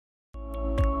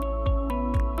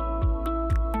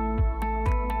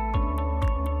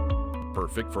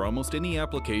perfect for almost any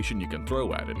application you can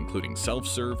throw at it, including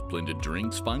self-serve, blended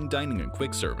drinks, fine dining, and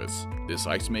quick service. This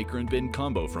ice maker and bin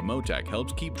combo from MoTak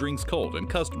helps keep drinks cold and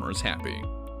customers happy.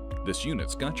 This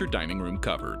unit's got your dining room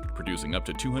covered, producing up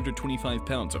to 225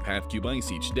 pounds of half-cube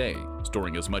ice each day,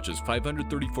 storing as much as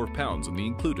 534 pounds in the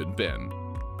included bin.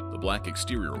 The black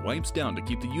exterior wipes down to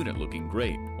keep the unit looking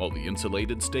great, while the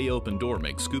insulated stay-open door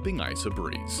makes scooping ice a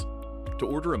breeze. To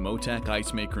order a MoTak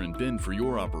ice maker and bin for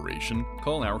your operation,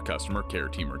 call our customer care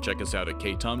team or check us out at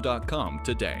KaTom.com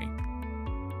today.